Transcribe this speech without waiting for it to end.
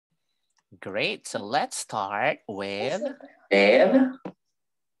Great. So let's start with the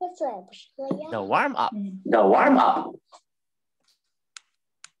warm up. warm up.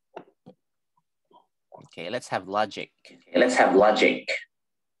 Okay, let's have logic. Let's have logic.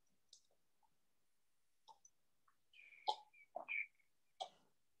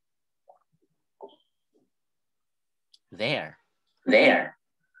 There. There.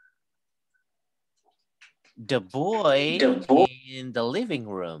 The boy The boy in the living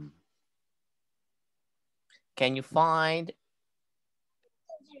room. Can you find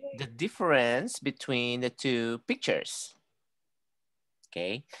the difference between the two pictures?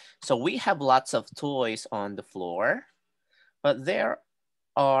 Okay, so we have lots of toys on the floor, but there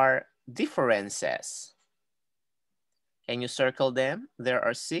are differences. Can you circle them? There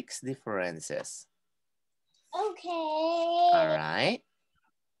are 6 differences. Okay. All right.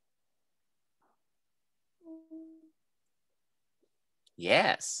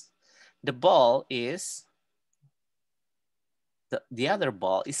 Yes. The ball is, the other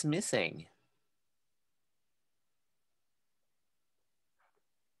ball is missing.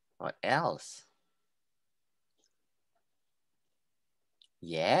 What else?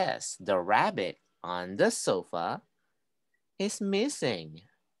 Yes, the rabbit on the sofa is missing.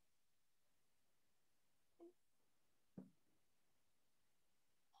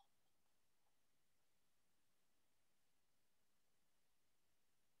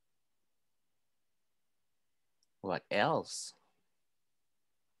 What else?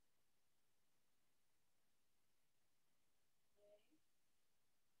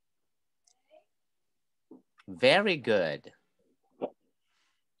 Very good.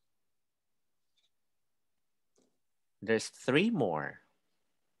 There's 3 more.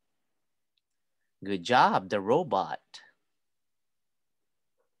 Good job, the robot.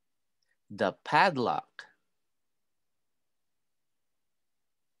 The padlock.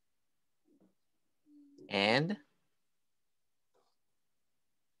 And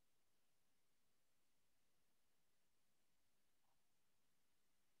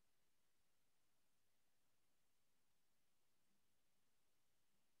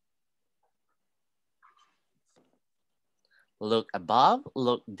look above,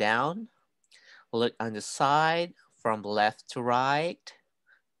 look down, look on the side from left to right.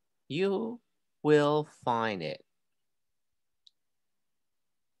 You will find it.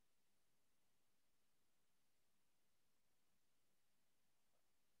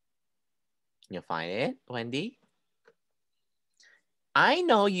 You find it, Wendy? I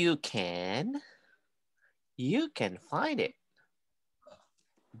know you can. You can find it.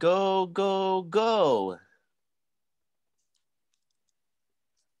 Go, go, go.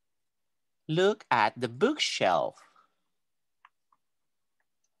 Look at the bookshelf.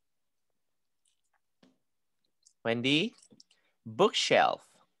 Wendy, bookshelf.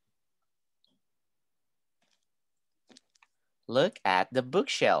 Look at the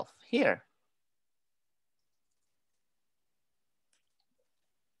bookshelf here.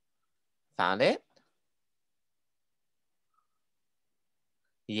 Found it?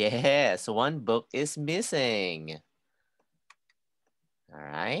 Yes, one book is missing. All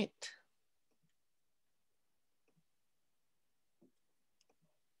right.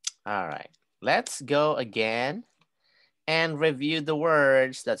 All right. Let's go again and review the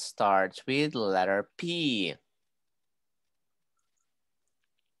words that start with letter P.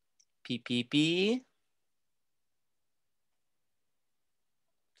 P, P, P.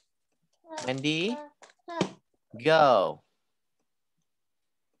 Wendy, go.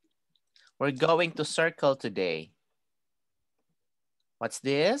 We're going to circle today. What's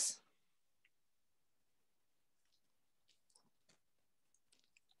this?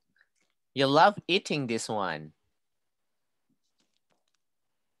 You love eating this one.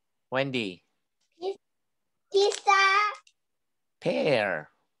 Wendy. Pizza. Pear.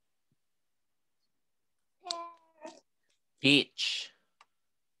 Peach.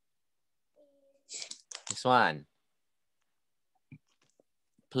 This one.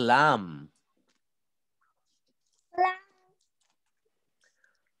 Plum.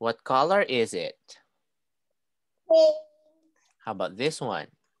 What color is it? Pink. How about this one?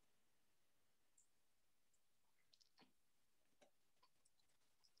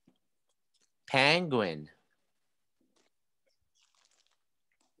 Penguin.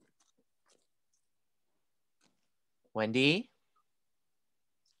 Wendy?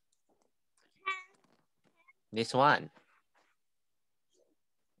 This one.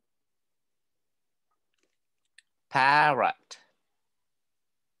 Parrot.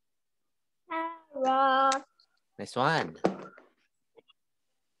 Parrot. This one.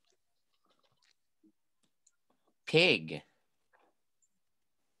 Pig.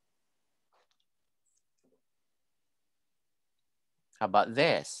 How about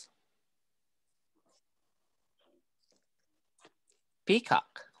this?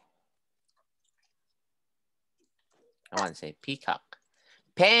 Peacock. I want to say peacock.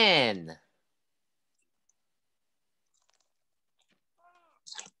 Pen.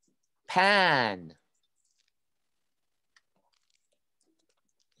 Pan.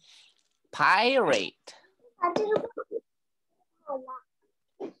 Pirate.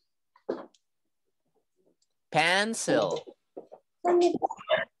 Pencil.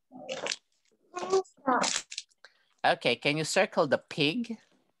 Okay, can you circle the pig?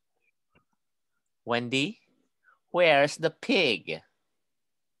 Wendy, where's the pig?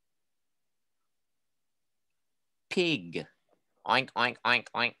 Pig. Oink, oink, oink,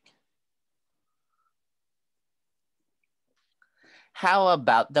 oink. How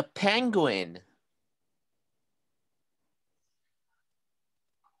about the penguin?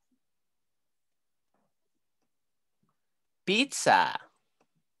 Pizza.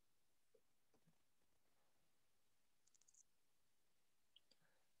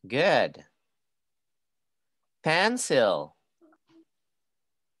 Good. Pencil.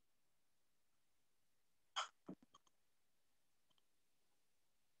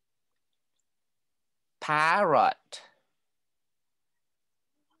 Parrot.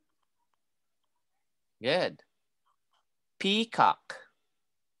 Good. Peacock.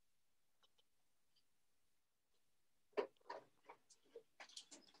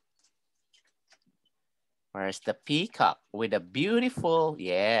 Where's the peacock with a beautiful,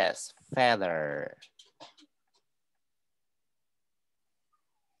 yes, feather?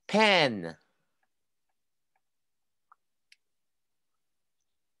 Pen.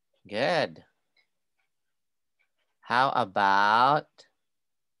 Good. How about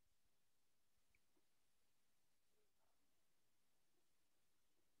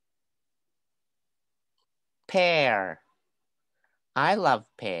pear? I love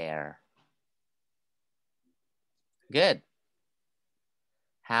pear. Good.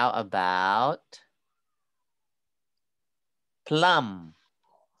 How about plum?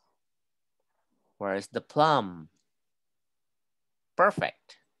 Where's the plum?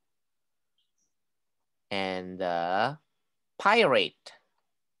 Perfect. And pirate.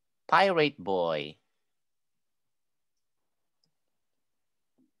 Pirate boy.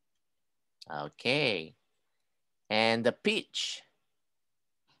 Okay. And the peach.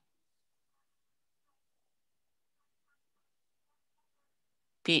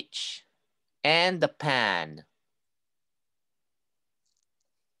 Peach. And the pan.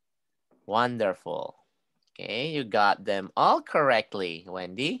 Wonderful. Okay, you got them all correctly,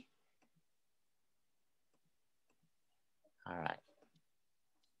 Wendy. All right.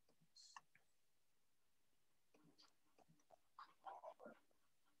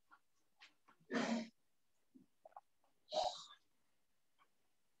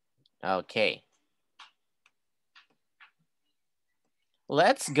 Okay.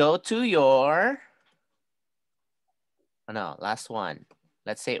 Let's go to your, oh no, last one.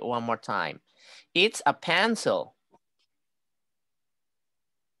 Let's say it one more time. It's a pencil.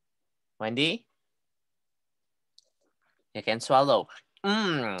 Wendy? You can swallow.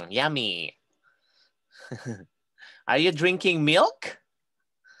 Mmm, yummy. Are you drinking milk?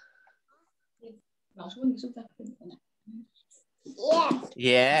 Yes.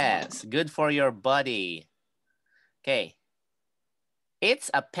 Yes, good for your body. Okay.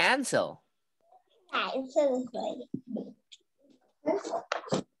 It's a pencil.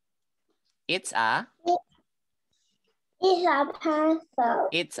 It's a? It's a pencil.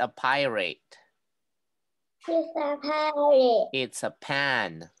 It's a pirate. It's a parrot. It's a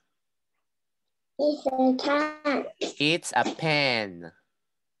pan. It's a cat. It's a pen.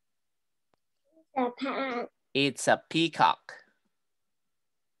 It's a pan. It's a peacock.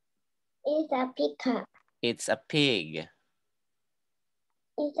 It's a peacock. It's a pig.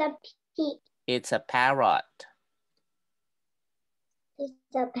 It's a pig. It's a parrot.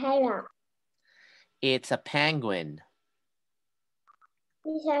 It's a parrot. It's a penguin.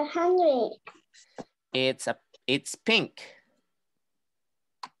 It's a hungry. It's pink.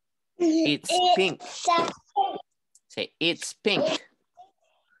 It's pink. Say it's pink.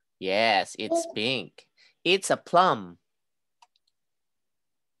 Yes, it's pink. It's a plum.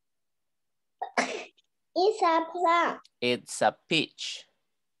 It's a plum. It's a peach.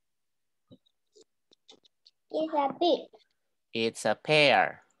 It's a pig. It's a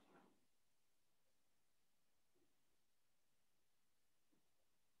pear.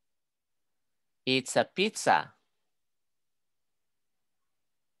 It's a pizza.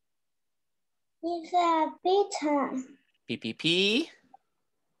 It's a pizza. P. P.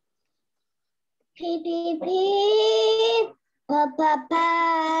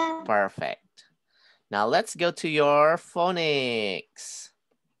 Pa. Perfect. Now let's go to your phonics.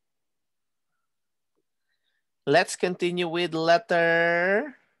 Let's continue with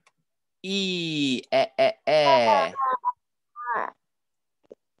letter E.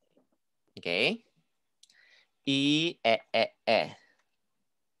 Okay. E.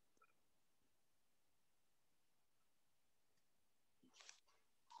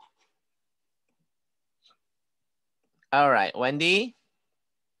 All right, Wendy.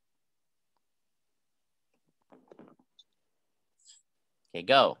 Okay,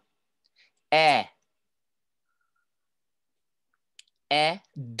 go. D.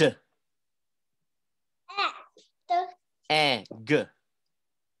 Egg.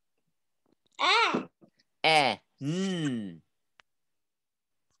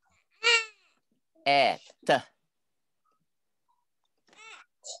 Et.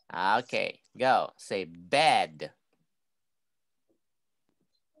 Okay, go. Say bed.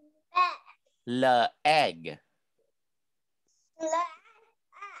 Egg.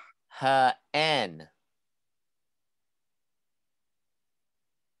 Hen.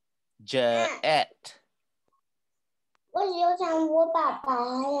 Et. 我有想我爸爸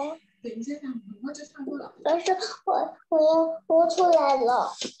呀。等一下，我就唱过了。可是我要播出来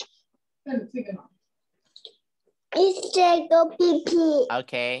了。那你这个呢？是这个屁屁。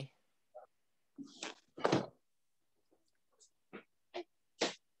Okay.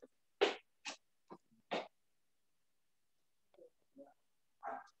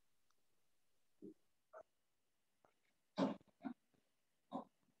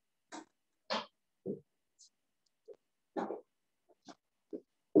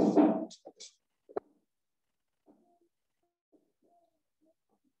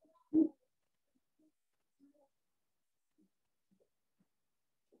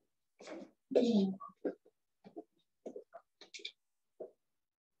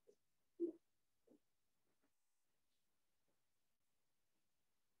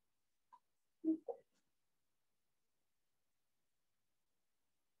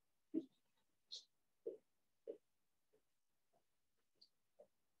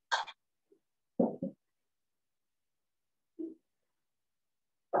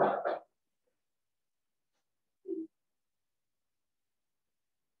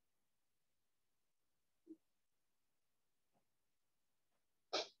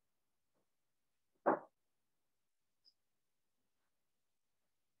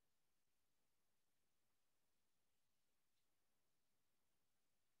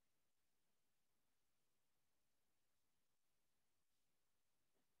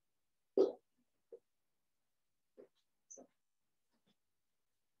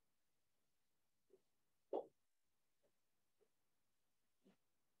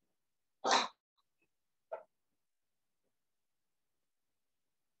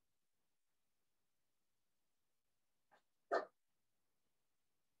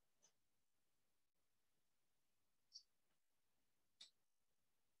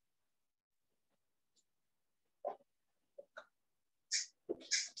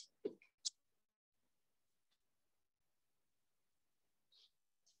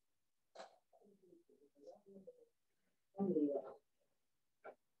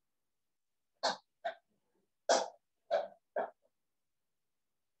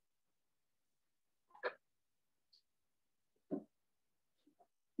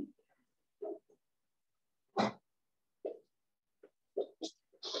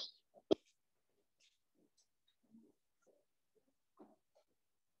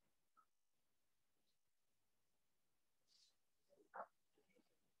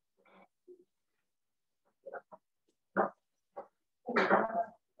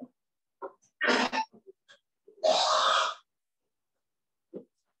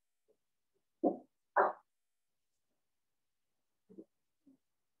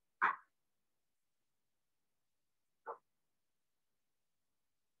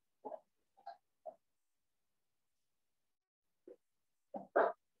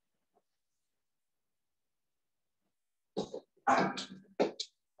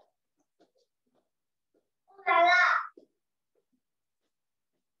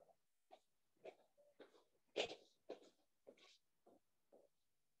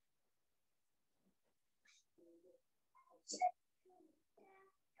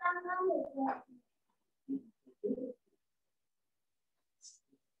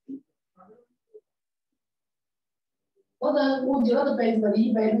我觉得杯子里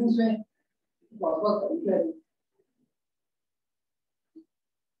一杯冷水，我同学。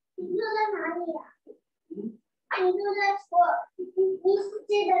你坐在哪里呀？你坐在你是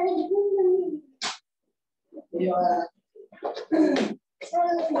记得那个公园里。没有啊。后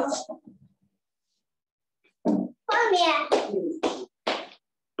面。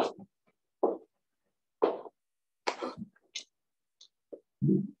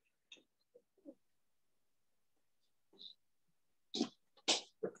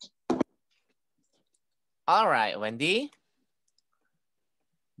All right, Wendy.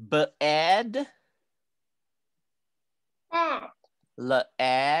 Bed.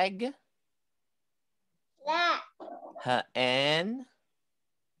 Leg. Hen.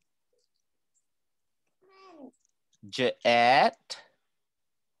 Jet.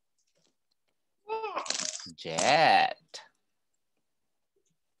 Jet.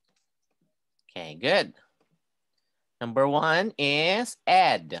 Okay, good. Number 1 is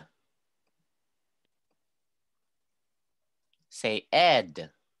Ed. Say Ed.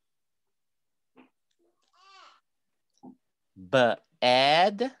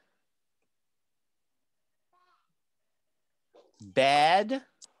 Bed. Bed.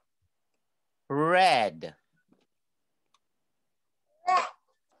 Red.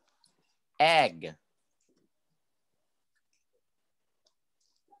 Egg.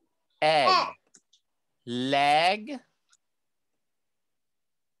 Egg. Leg.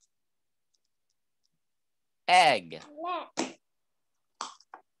 Egg.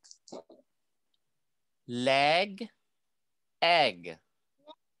 Leg. Egg.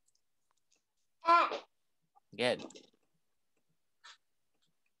 Good.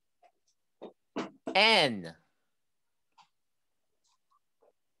 N.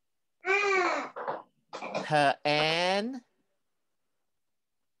 Her N.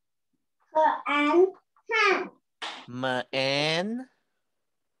 M N.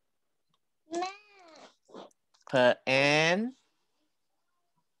 Per N.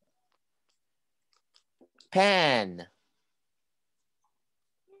 Pen.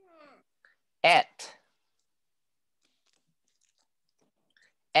 Et.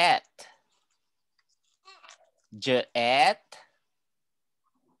 Et. Jet.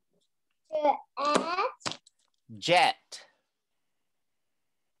 Jet.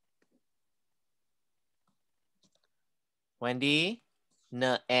 Wendy.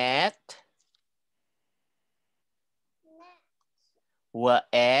 Net.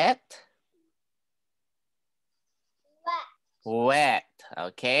 Wet. Wet.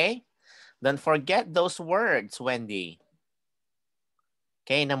 Okay. Don't forget those words, Wendy.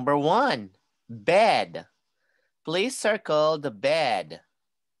 Okay, number 1. Bed. Please circle the bed.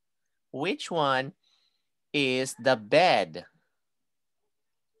 Which one is the bed?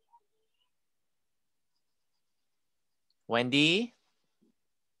 Wendy?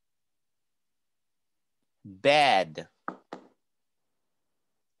 Bed.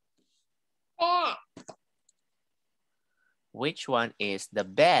 Which one is the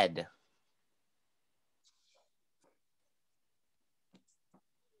bed?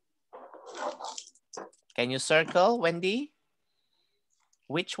 Can you circle, Wendy?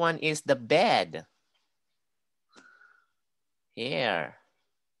 Which one is the bed? Here.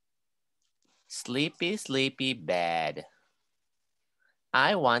 Sleepy, sleepy bed.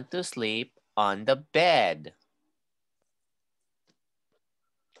 I want to sleep on the bed.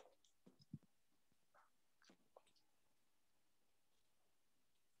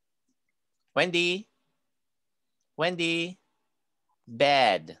 Wendy. Wendy.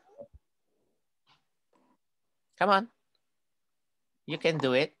 Bed. Come on. You can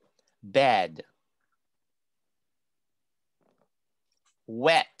do it. Bed.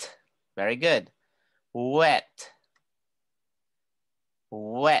 Wet. Very good. Wet.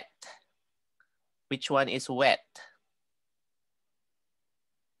 Wet. Which one is wet?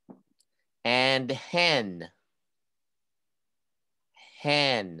 And hen.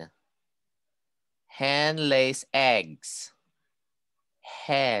 Hen. Hen lays eggs.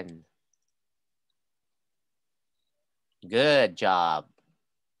 Hen. Good job.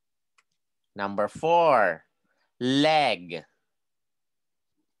 Number 4. Leg.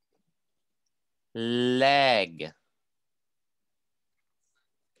 Leg.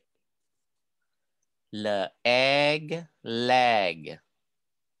 Egg. Leg.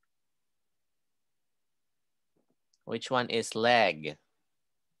 Which one is leg?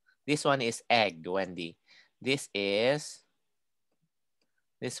 This one is egg, Wendy. This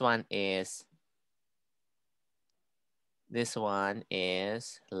one is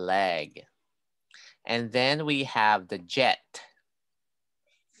leg. And then we have the jet.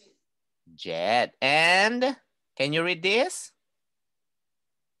 Jet. And can you read this?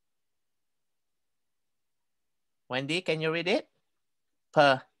 Wendy, can you read it?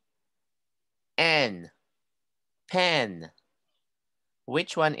 N. Pen.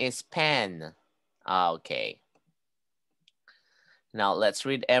 Which one is pen? Okay. Now let's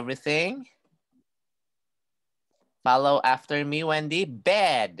read everything. Follow after me, Wendy.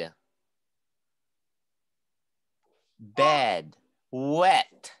 Bed. Bed.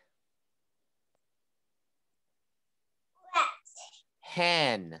 Wet.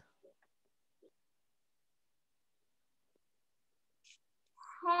 Hen.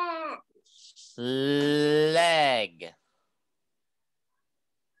 Leg.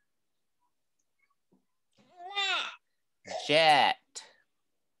 Jet.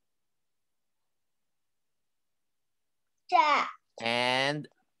 And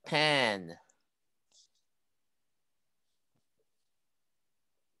pen.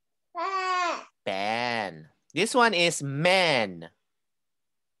 Pen. This one is man.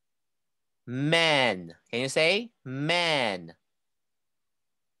 Man. Can you say man?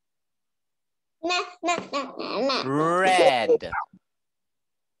 Red.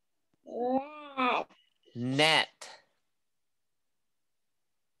 Net.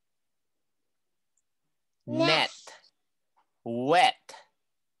 Net. Wet.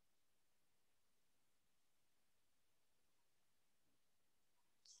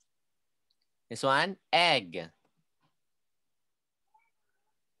 This one, egg.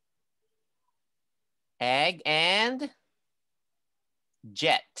 Egg and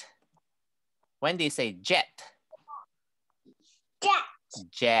jet. When do you say jet?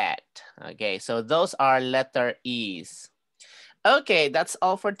 Jet. Okay, so those are letter E's. Okay, that's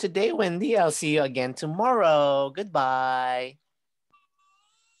all for today, Wendy. I'll see you again tomorrow. Goodbye.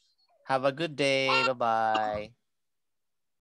 Have a good day. Bye-bye.